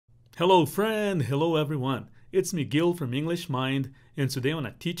Hello friend, hello everyone. It's Miguel from English Mind, and today I want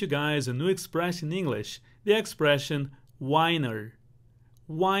to teach you guys a new expression in English, the expression whiner.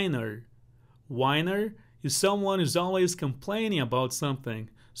 Whiner. Whiner is someone who's always complaining about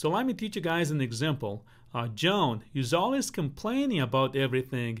something. So let me teach you guys an example. John is always complaining about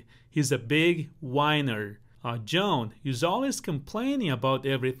everything. He's a big whiner. John is always complaining about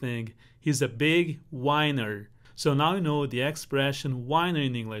everything. He's a big whiner. So now you know the expression whiner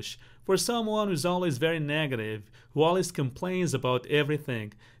in English for someone who's always very negative, who always complains about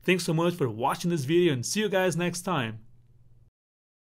everything. Thanks so much for watching this video and see you guys next time.